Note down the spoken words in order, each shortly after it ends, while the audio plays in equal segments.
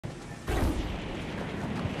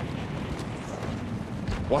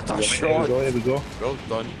What a There shot! we go, there we go. Well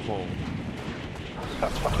done, Paul.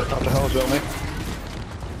 Up the hill as well, mate.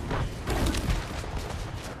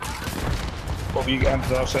 Bob, you get into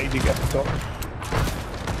the other side, you get to the top.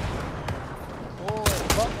 Oh,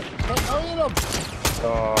 fuck. Can't know you them.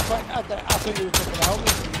 Oh, I thought you were taking the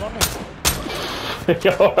helmet, you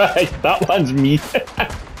weren't. Alright, that one's me.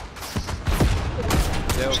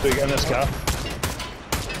 just get in this car.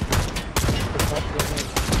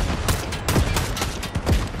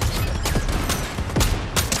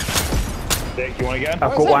 Dick, you want to get in?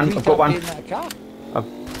 I've got one, I've got one.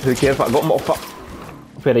 Who cares? But I got him off.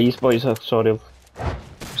 Where are these boys? Sorry.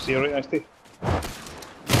 Stay right next to you.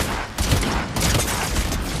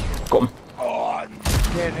 Got him. Oh,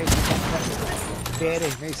 very nice. Very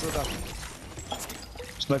nicely done.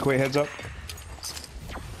 Snick away, heads up.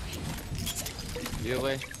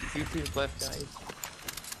 Really? Few people left, guys.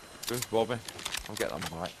 Where's Bobby? I'll get them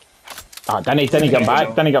back. Ah, didn't get him back.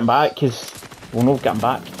 Didn't get him back because we'll not get him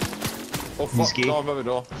back. Oh fuck, no, maybe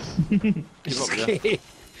no. Keep up there. It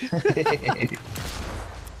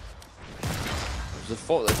was the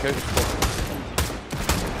fault that counted for.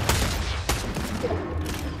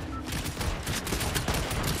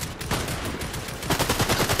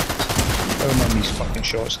 I remember these fucking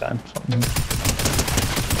shots, Dan.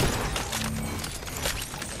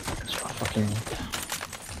 That's what I fucking need.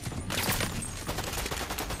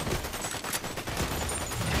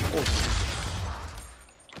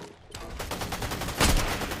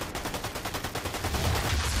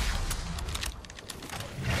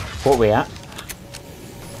 What we at?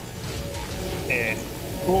 Yeah.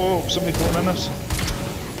 Oh, somebody going in us.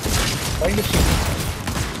 Find us.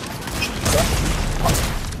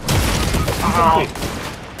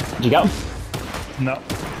 Did you get him? No.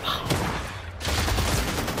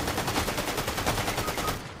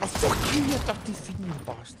 Oh fuck you, you dirty fiending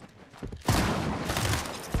bastard.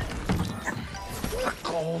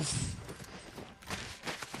 Fuck off.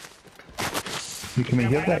 You can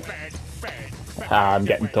hear that? Ah, I'm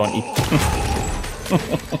getting taunted.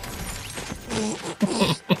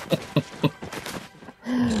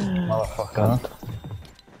 Motherfucker.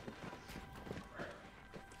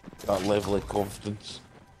 That level of confidence.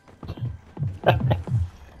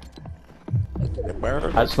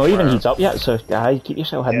 It's not even heats up yet, so keep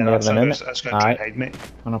yourself hidden there the minute. That's going to try and hide, mate.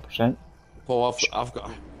 100%. Paul, I've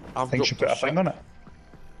Think you should put a thing on it?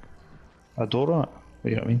 A door on it?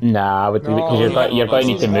 You know what I mean? Nah, I would leave it because you're going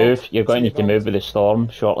to need to move. You're going to need to move with the storm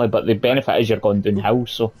shortly, but the benefit is you're going downhill,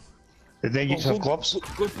 so. Did they get some gloves?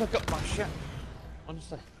 Go pick up my shit.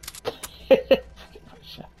 Honestly.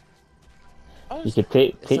 You could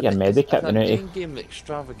take your medikit and it's a game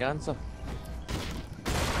extravaganza.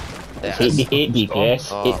 It's 8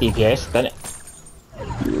 DPS, 8 DPS, didn't it?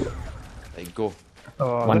 There you go.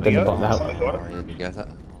 Oh, One didn't got that. that. Oh, I didn't get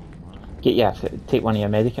it. Take one of your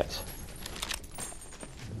medikits.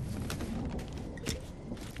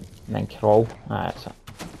 And then crawl. That's it.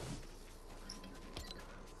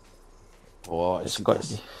 Oh, It's got to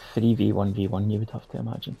be 3v1v1 you would have to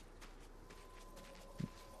imagine.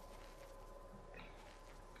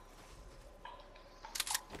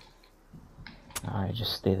 Aye,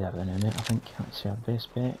 just stay there the minute, I think. That's your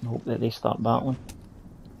best bet and hope that they start battling.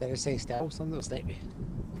 There is say still, something will snipe me.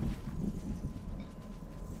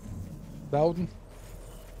 Building.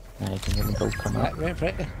 Aye, you can hear the build coming up. Right,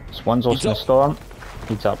 right. This one's also in the storm.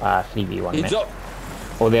 He's up, 3v1 He's mate. up.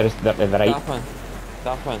 Oh, there's the right. Tap in.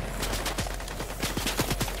 Tap in.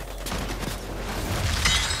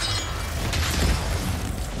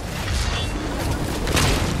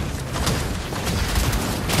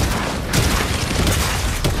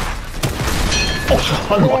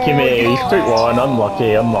 Unlucky mate, he's took one,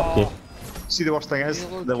 unlucky. See, the worst thing is,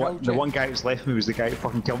 the one guy who's left me was the guy who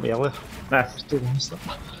fucking killed me earlier. Nah, still one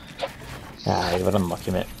stuff. Aye, you were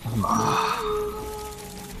unlucky mate.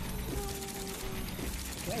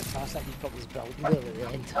 Very fast that you've got this building there at the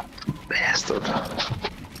end. Bastard.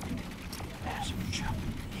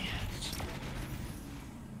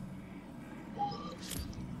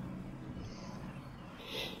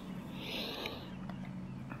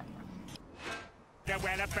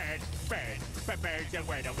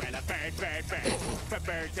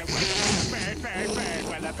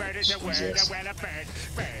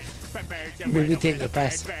 Will you take the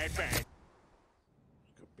piss?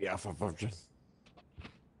 Be half a virgin.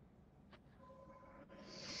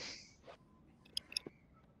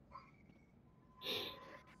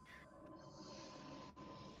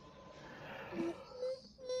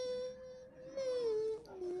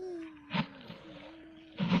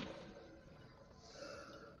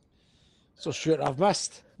 So sure, I've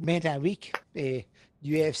missed many a week.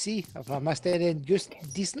 UFC. Have I missed anything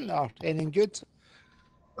decent or anything good?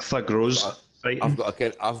 Thug Rose. Right.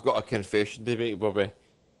 I've got a confession to make, Bobby.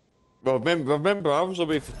 Well, remember, I was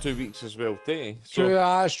away for 2 weeks as well, too. So True,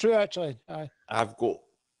 it's true actually. Aye.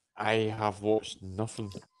 I have watched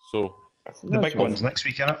nothing. So The big one's next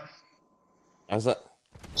week, innit? is it?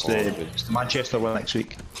 It's the Manchester one next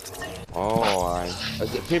week. Oh, aye.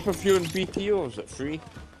 Is it pay-per-view on BT or is it free?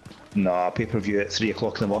 Nah, pay-per-view at 3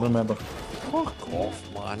 o'clock in the morning, remember? Fuck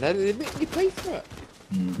off, man. They make you pay for it.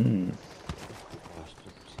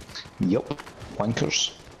 Yep.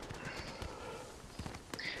 Wankers.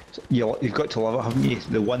 You've got to love it, haven't you?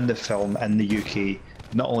 They won the film in the UK.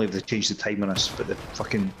 Not only have they changed the time on us, but they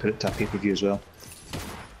fucking put it to a pay-per-view as well.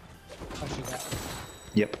 I see that.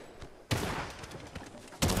 Yep.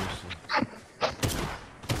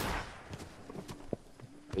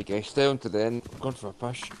 Hey guys, stay on to the end. I'm going for a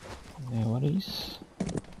push. No worries.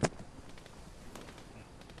 Let's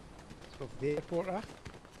go to the airport, Let's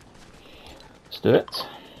do it.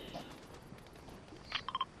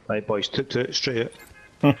 Right, boys, toot straight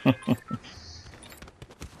out.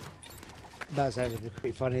 That's actually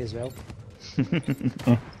quite funny as well.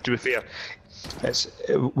 To be fair, we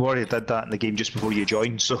already did that in the game just before you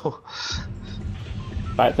joined, so.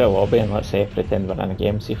 Back to the lobby and let's pretend we're in a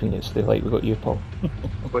game, see if we can stay like we got you, Paul.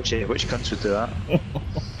 Which cunts would do that?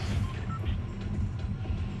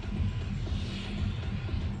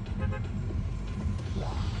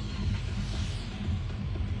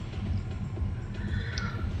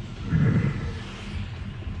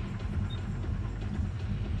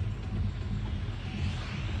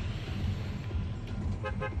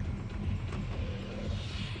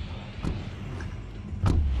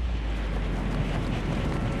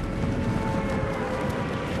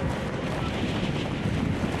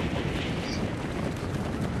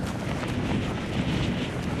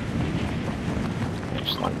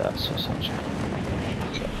 Just like that, so essentially.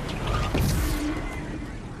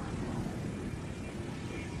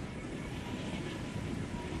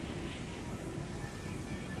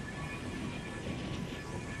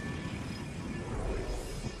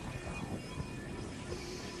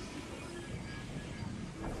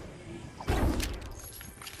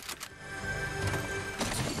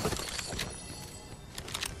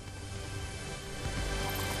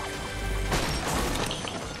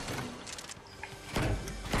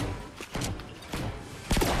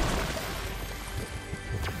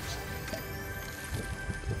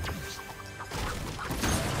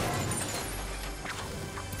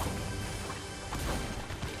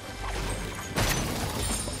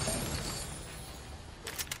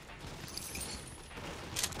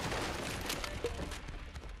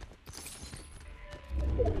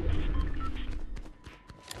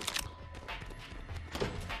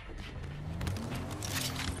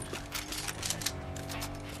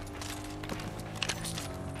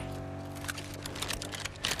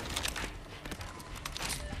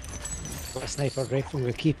 Got a sniper rifle,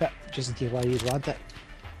 we'll keep it just in case you want it.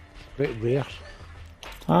 Quite rare.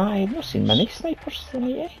 I've not seen many snipers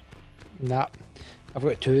tonight, eh? Nah, I've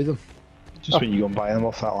got 2 of them. Just when you go and buy them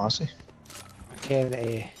off that lassie. I can't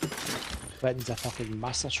Clinton's a fucking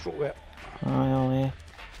master stroke with it. I'll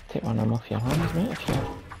take one of them off your hands, mate, if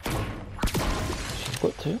you've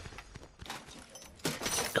got 2.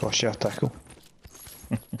 Cost you a tackle.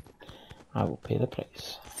 I will pay the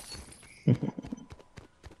price.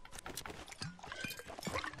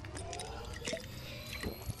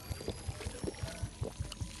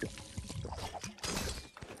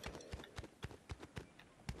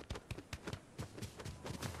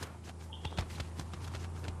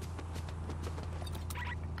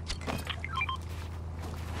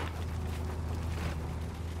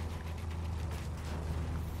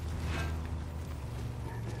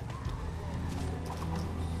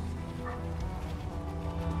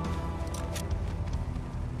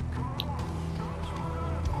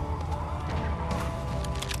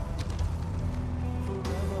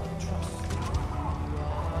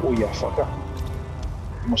 Oh yeah, fucker.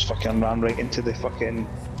 Almost fucking ran right into the fucking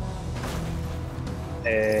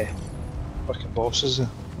fucking bosses.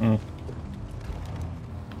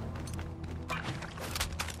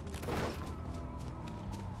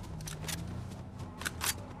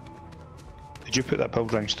 Did you put that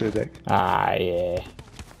build round to the deck? Ah, yeah.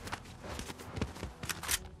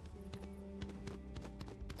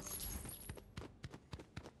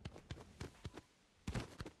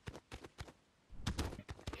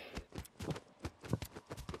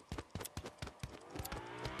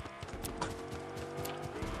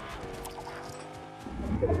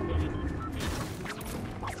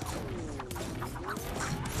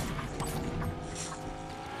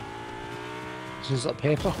 Smells like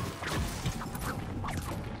pepper.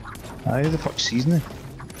 Aye, who the fuck's seasoning?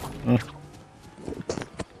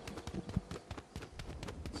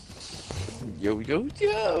 Yo, yo,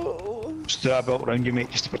 yo! Just throw a belt around you,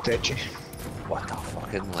 mate, just to protect you. What a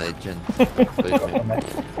fucking legend. Believe me.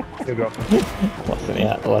 Here we go. Listen to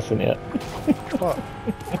it, listen to it. What?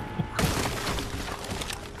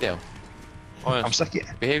 Damn. I'm Honest, sick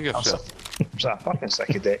of behave I'm yourself. sick. I'm so fucking sick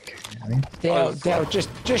of dick. You know what I mean? Dale, Dale, just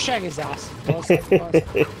shag his ass. Pause it, pause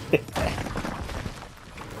it.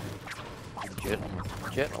 Gentleman.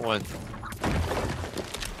 Gentleman.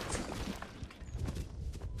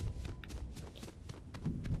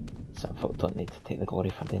 Some folk don't need to take the glory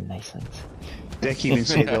for doing nice things. Dick even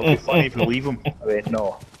said it'll be funny if we leave him. I went,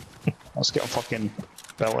 no. Let's get him fucking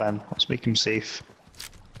built in. Let's make him safe.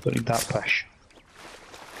 Don't need that pish.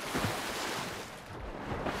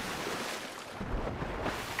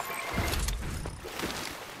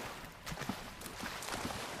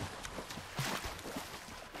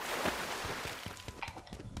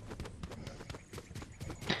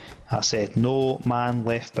 I said, no man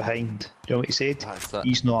left behind. Do you know what he said? That's it.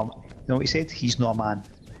 He's not. You know what he said? He's not a man.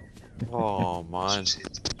 Oh, That's what man. he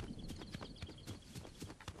said.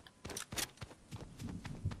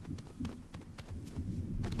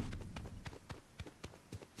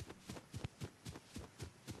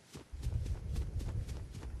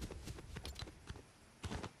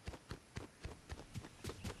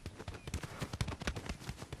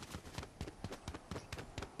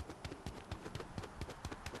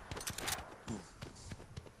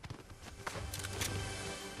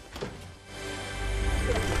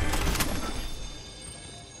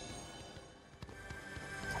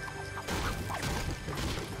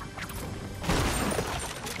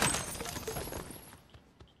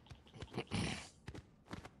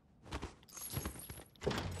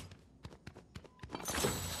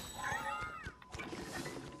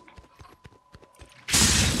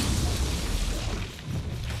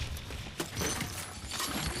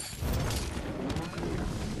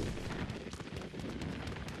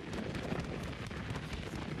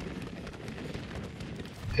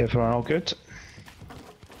 Everyone all good?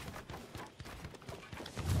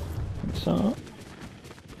 So,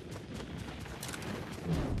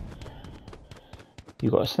 you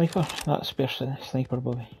got a sniper? That's spare sniper,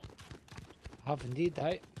 Bobby. Have indeed,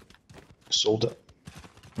 right? Sold it.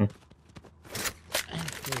 You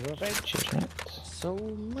were right. Cheers, mate.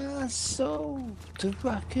 Sold my soul to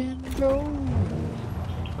rock and roll.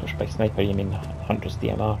 Of course, by sniper you mean Hunter's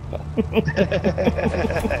DMR, but...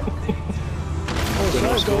 Oh,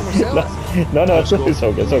 sorry, go myself. no, it's all good, it's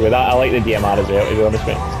all good. I like the DMR as well, to be honest,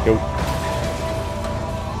 mate. It's cool.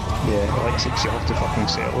 Yeah, like 6 you have to fucking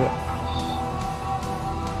settle it.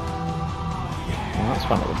 Well, that's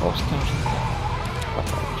one of the boss cars. But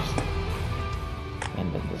that would just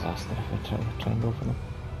end in disaster if we try and go for them.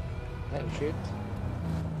 That was good.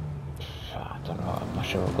 I don't know, I'm not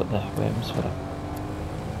sure I've got the weapons for it.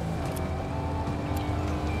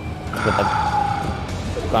 With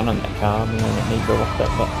a gun on the car, you know, it may go with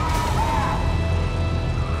it, but...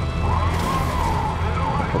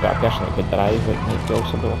 If we've got a person that could drive, it might be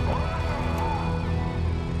also go with it.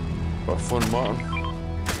 What a fun motor.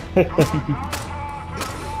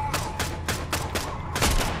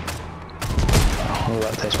 Oh,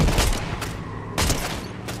 that test me.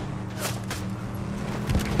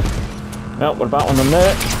 Well, we're battling them now. I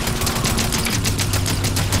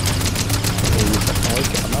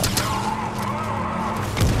like it or not.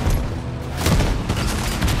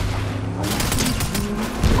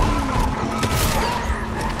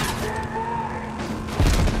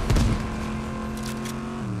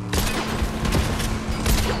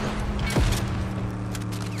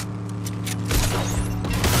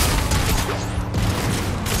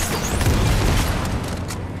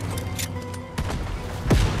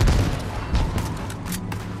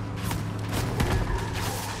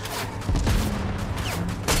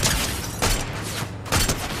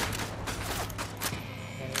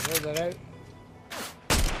 They're out.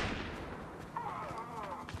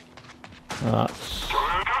 That's...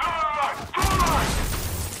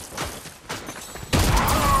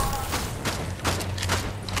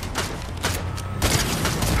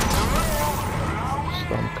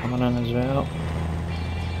 Storm coming in as well.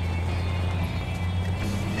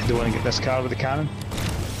 You don't want to get this car with the cannon?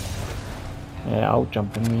 Yeah, I'll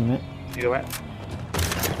jump in, wee mate. You know it?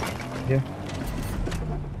 Yeah.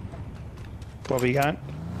 What have you got?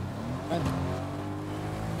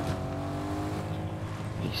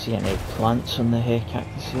 If you see any plants on the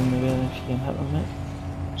cactus in the way, if you can hit them, mate.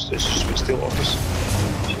 It's just still office.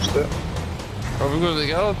 Just do it. Are we going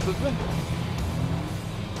together, did we?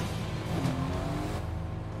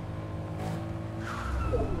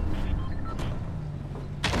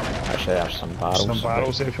 actually there's some barrels. Some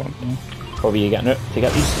barrels there if you want. What were you getting out to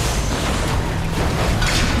get these?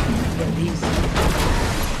 Get these.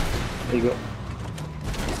 There you go.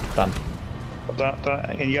 Done. Put that,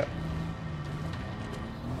 and yep.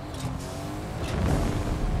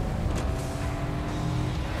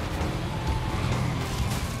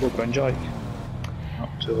 Well done, Jake.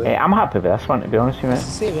 Not too late. Hey, I'm happy with this one, to be honest with you,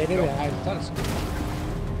 It's the mate. same anyway, I've done it.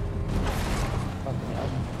 Fucking hell.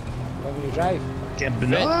 When will you drive? Get The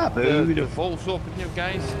banana, vault's open here,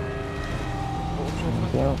 guys. Vault's open.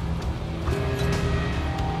 Yeah.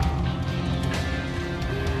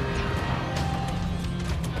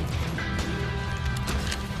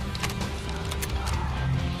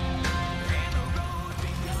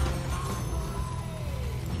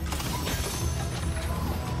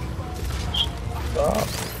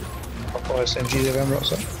 Couple of SMG there, remember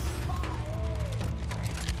what's up?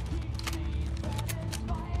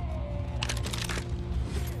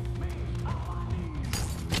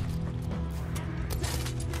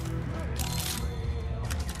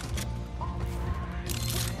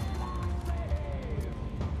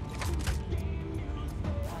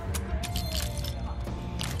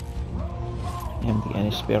 You haven't got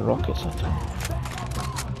any spare rockets at all.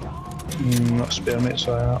 Not spare mate,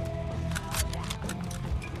 sorry not.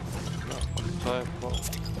 Sorry, what?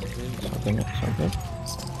 Something, something.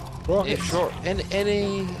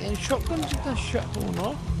 Any shotguns in this shit or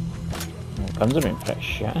not? Guns are being pretty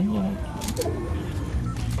shit, you know.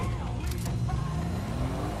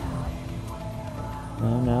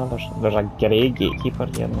 No, there's a grey gatekeeper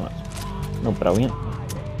here, no, it's no brilliant.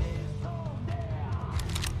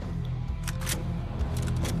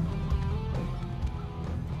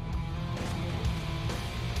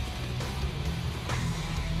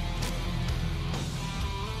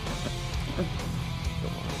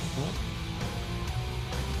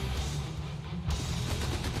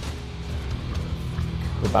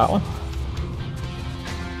 With that one?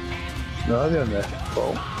 No, they're in the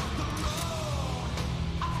bottom.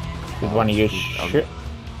 Did one of you shoot?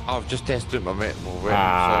 I've just tested my metal already.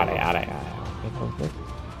 Alright. Good.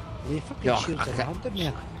 They fucking Yeah, shields I around them,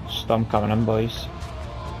 man. Storm coming in, boys.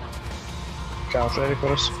 Car's ready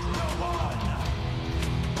for us.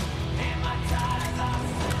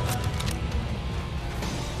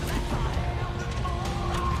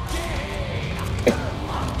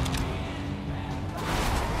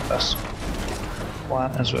 This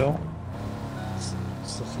plant as well.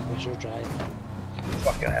 So see where's your drive.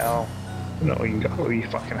 Fucking hell. No, you can get a wee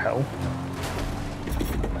fucking hill.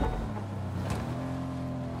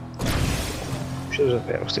 I'm sure there's a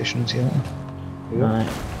petrol station here. Right.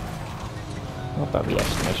 Not that we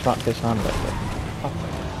estimate, not this hand, but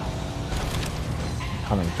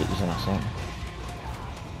come and get you in a second.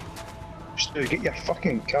 Stu, get your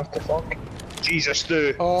fucking car to fuck. Jesus,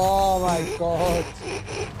 Stu. Oh my god.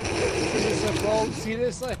 Is this wrong?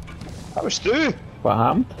 Seriously? That was Stu. What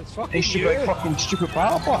happened? It's fucking Hey, stupid, like, fucking stupid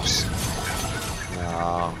battle bus.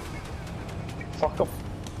 No. Fuck up.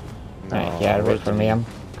 Right, yeah, wait for me, I'm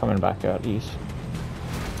coming back out these.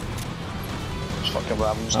 It's fucking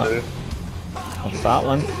ramming Ah. Stu. There's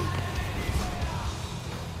Battling.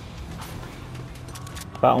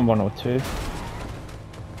 Battling 102.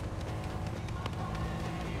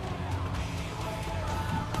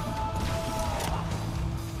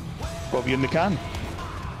 Bob, you in the can?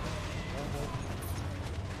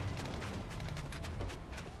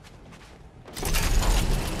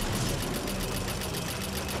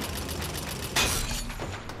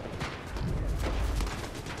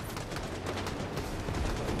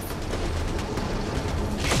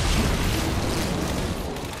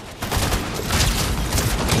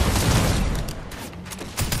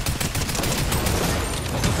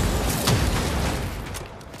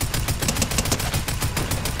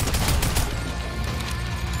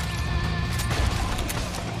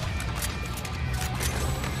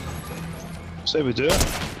 Say we do it.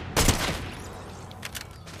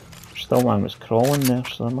 Still one was crawling there,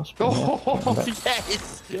 so there must be. Oh, there.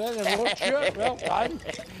 yes! Yeah, the road shoot. Well done.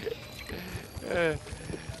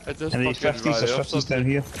 I just And these fucking 50s, ran there's off 50s down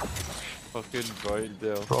here. fucking void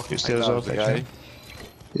there. Rockets I there as think well, that was the actually.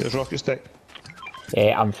 There's rocket stick.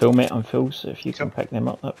 Yeah, I'm full, mate, I'm full, so if you can pick them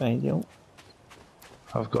up, that'd be ideal.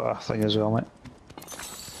 I've got a thing as well, mate.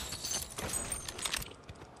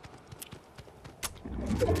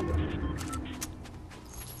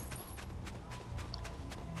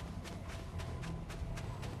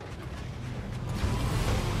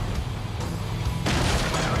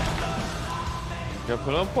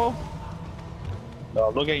 Jumping up, Paul? No,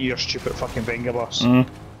 look at your stupid fucking Venga boss. Come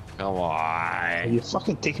on. You're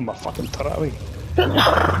fucking taking my fucking turret away.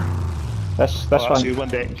 This That's one. a good one,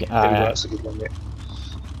 Deck. There we go, Aye. that's a good one, mate.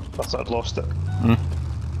 I thought I'd lost it. Hmm.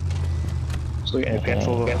 So getting a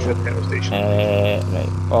petrol station. Right.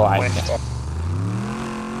 Oh, aye. Left up.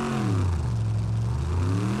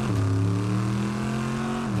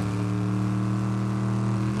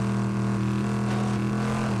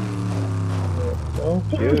 Oh,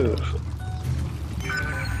 beautiful.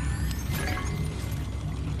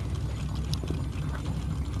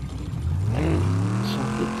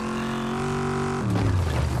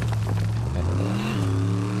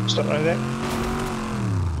 Stop right there.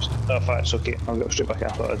 No, if that's okay. I'll go straight back. I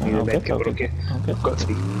thought I'd need a med kit, but okay. Okay. I've got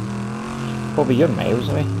 3. Bobby, you're miles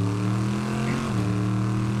away.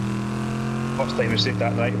 First time we said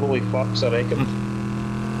that night. Holy fucks, I reckon.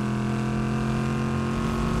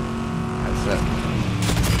 That's it.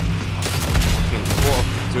 Fucking quarter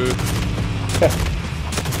to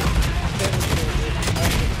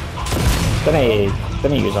 2.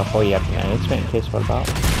 Didn't use up all your grenades, mate, in case we're back.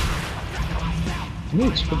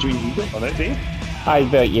 Neat. What do you mean you got on it, Dave? Aye,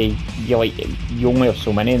 but you only have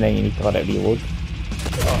so many and then you need to let it reload.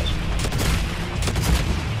 Oh,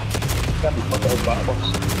 can't be fucking old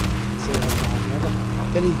battles.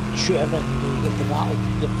 Then he shoot everything and you get the rattle,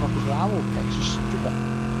 the fucking rattle. It's just stupid.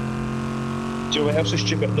 Do you know what else is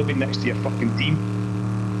stupid? Nobody next to your fucking team.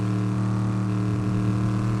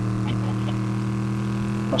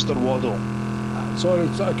 Mr. Waddle. Sorry,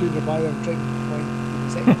 I couldn't reply. I'm trying to point in a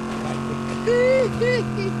second.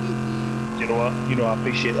 You know what? You know I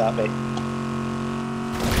appreciate that, mate.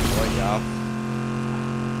 What you have?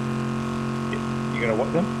 You gonna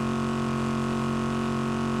work them?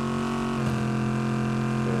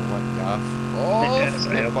 What you have? Yes, I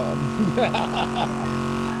have.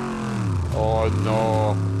 Oh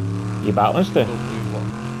no. You battling still? Don't believe what.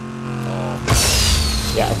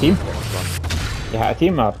 Oh. You had a team? What's done? You had a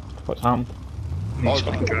team or what's happened? He's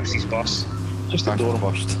fucking crashed his bus. Just Back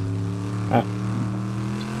adorable. burst. Huh?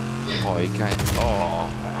 Oh, you can't. Oh,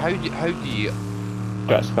 how do you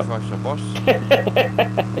Just come. crash a bus?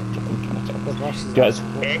 The bus is Guys.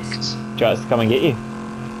 X. Do you want us to come and get you?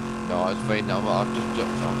 No, it's fine. I've just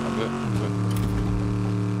jumped on a bit.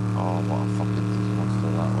 Oh, what a fucking monster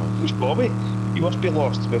that was. Who's Bobby? You must be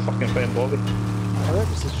lost with fucking friend Bobby. I went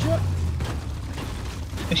to the shit.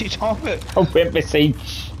 What are you talking about? I went beside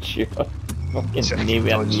you. Fucking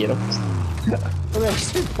nowhere near him. I went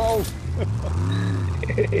to Paul.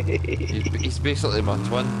 He's basically my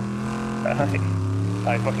twin.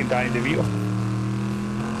 Aye, fucking Danny DeVito.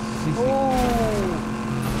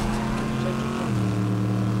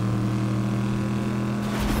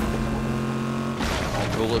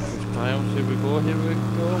 Bulletproof tiles. Here we go.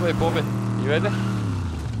 Wait, Bobby, you ready?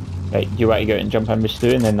 Right, you want to go out and jump in with Stu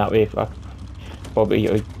and then that way, Bobby,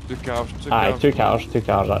 you. 2 cars. Aye, 2 cars,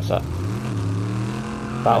 that's it.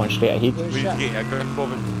 That one straight ahead. Where's We shit? get a gun,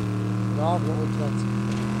 Bobby. No, I'm not looking at it.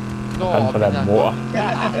 No, In for the motor.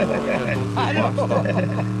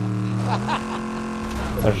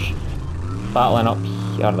 There's battling up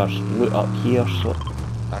here, there's loot up here, so.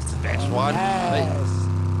 That's the best one. Right. Yes.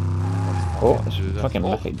 Oh, it's Do that. fucking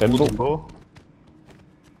Oh, mythic Bimbo. Go.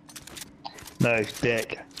 Now,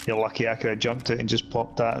 Deck, you're lucky I could have jumped it and just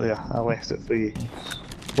popped that there. I left it for you.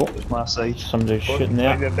 Oh, It was my side. somebody's Go, shooting find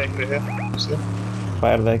there. your Deck right here. See?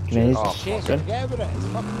 Fire the grenades. Oh, Shit, Good. forget about it. It's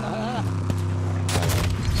fucking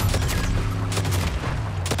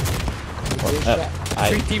like that. Aye,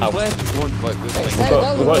 3 teams I'll- left. One, like,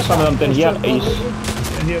 We've got some of them down here. He's,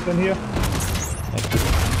 In here.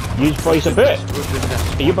 you boys a bit.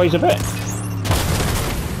 Are you boys a bit?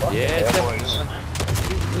 Yeah, definitely.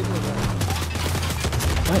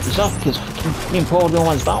 Right, he's up because me and Paul are the only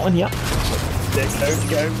ones battling here. Deck out,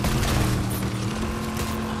 get out.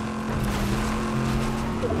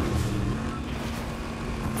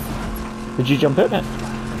 Did you jump out, mate?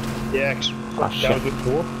 Yeah, 'cause Ah, that shit. was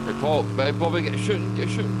before. Hey, Paul, hey, Bobby, get shooting.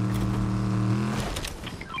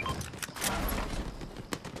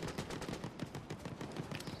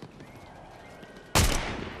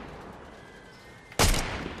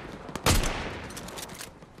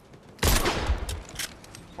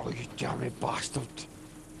 Oh, you jammy bastard.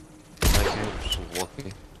 I am so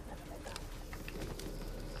lucky.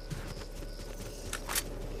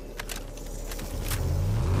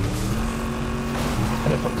 How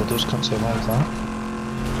the fuck did those cunts survive that?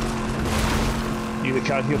 You the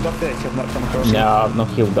car healed up, Deck? I've not come across No, I've not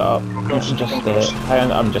healed it up. Across, I'm just, across.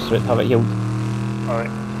 I'm just about to have it healed. Alright,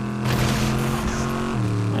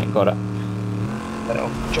 Right, got it. I'll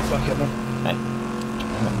jump back in there. Right.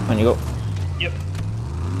 On you go. Yep.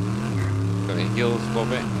 Got any heals,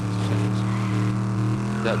 Bobby?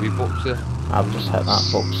 That wee box there. I've just hit that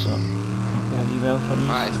box, so. Very well for you.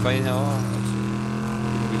 Ah, it's fine.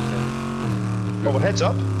 Oh, heads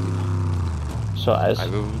up. So it is. I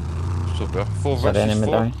will. So we're 4 Is there versus enemy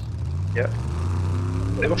 4. down? Yeah.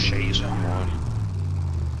 They were shite as well.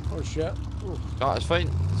 Oh shit. Ooh. No, it's fine.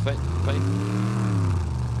 It's fine. Fine.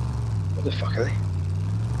 What the fuck are they?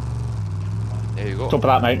 There you go. Top of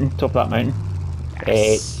that mountain, top of that mountain.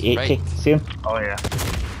 80, Right. see him? Oh yeah.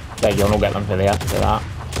 Yeah, you'll not get them for there, for that.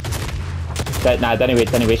 Nah, didn't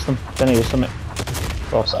waste them. Didn't waste them, mate.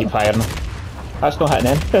 Oh, keep firing them. That's not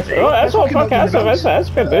hitting him. Oh, that's not fucking, that's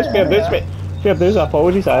fair dues, mate. Fair dues, I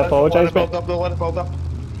apologise, mate. Let it build up, let it build up.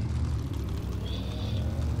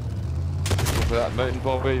 Go for that mountain,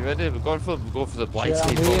 Bob. Are you ready? We're going for the blind Sure, side,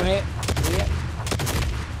 I'm with you, Bobby. mate. Yeah.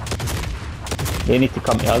 They need to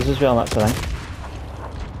come to us as well, that's the thing.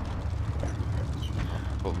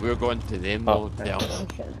 But we're going to them, Oh. though. Down.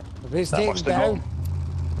 The base That taken must have down. gone.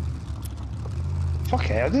 Fuck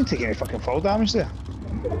it, I didn't take any fucking fall damage there.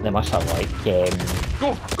 They must have like, Go,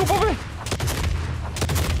 Bobby!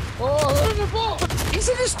 Oh, they're in the boat. He's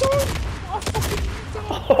in the storm. Oh, fucking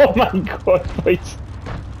oh my god, boys.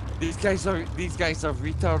 These guys are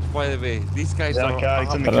retards, by the way. These guys Yeah, are. okay,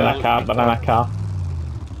 it's in the They're in a car, they're in a car.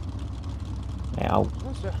 Yeah, I'll...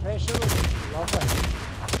 What's the pressure? Lovely.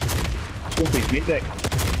 Let's go for his meat deck.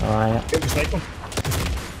 Alright. Get the sniper.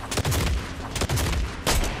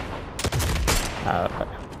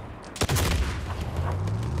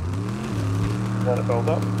 Let it build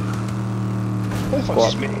up. What the fuck's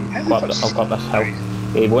his meat? I've got this hill.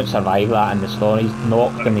 He won't survive that in the storm. He's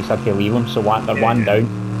knocked and they said to leave him, so they're one down.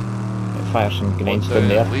 Fire some grenades down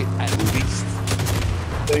there. At least.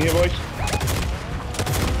 Down here, boys.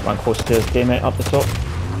 One close to his teammate up the top.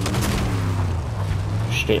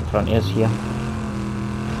 Straight in front of us here.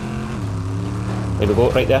 There we go,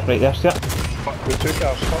 right there, see it? Fuck, we're 2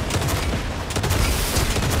 cars, fuck.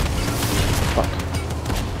 Fuck.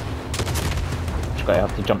 Just gotta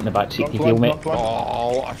have to jump in the back seat to Knocked heal, one, mate. knocked one.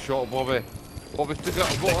 Oh, I shot Bobby. Bobby took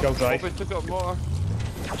out a motor. Go drive. Bobby took out a motor.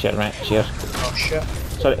 Cheers, mate, cheers. Oh shit.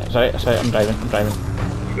 Sorry, I'm driving. There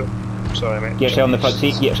you go. Sorry, mate. Get yourself in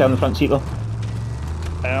the front seat, though.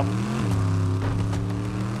 I am.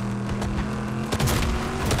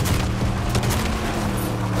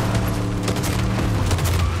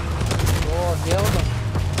 Oh, nailed him.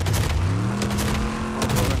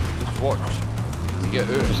 Just watch. To get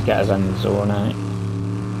out. Just get us in the zone, aye.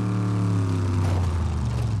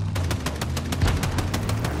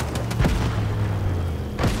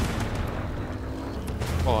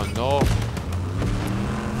 Oh no.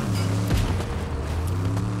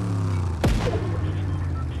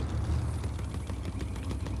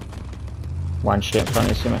 One straight in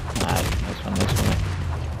front of you, mate. Aye, nice one, mate.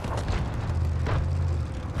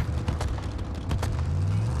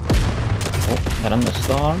 Oh, they're in the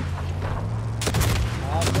storm.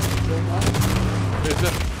 Where's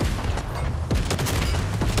it?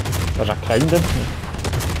 There's a crowd in.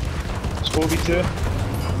 Scobie 2.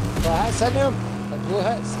 The hits in him. The blue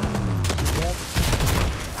hits. Yep.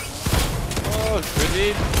 Oh,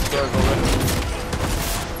 grenade. Sorry, Bobby.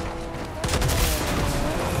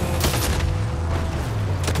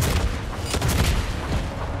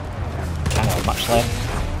 Can't have much left.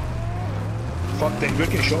 Fuck, then we're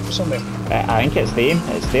getting shot for something. I think it's them.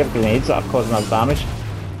 It's their grenades that are causing us damage.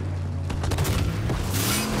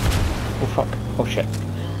 Oh fuck. Oh shit.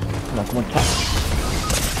 Come on, tap.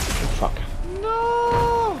 Oh fuck.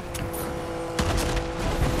 No!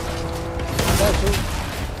 That's it.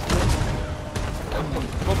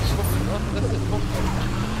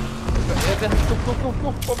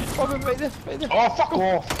 Bobby, right there. Oh, fuck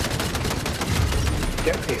off!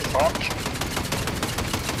 Get the fuck.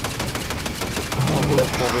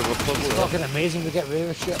 It's fucking amazing to get away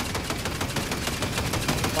with shit.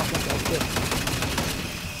 Fucking good.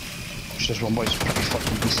 Watch this one, boys. Pretty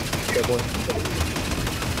fucking decent. Good boy.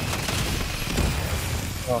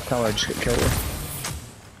 Oh, I can't believe I just got killed there.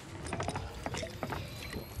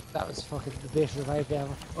 That was fucking the best revive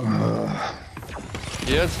ever.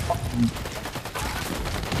 Yes.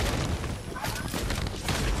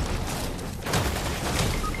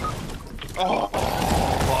 Oh,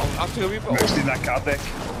 after a wee bit. Next in that card deck.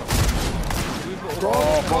 Go,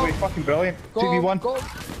 Oh, Bobby, fucking brilliant. go, 2v1. go.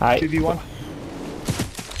 Aye. 2v1.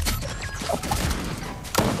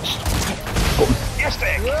 Yes,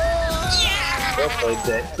 Dick! Well played,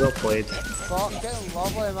 Dick. Well played. Fucking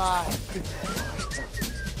lovely, man.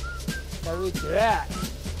 How we do it?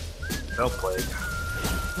 Well played.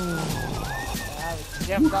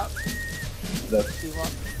 Yep, that. The See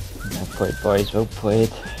what? Well played, boys, well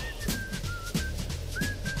played.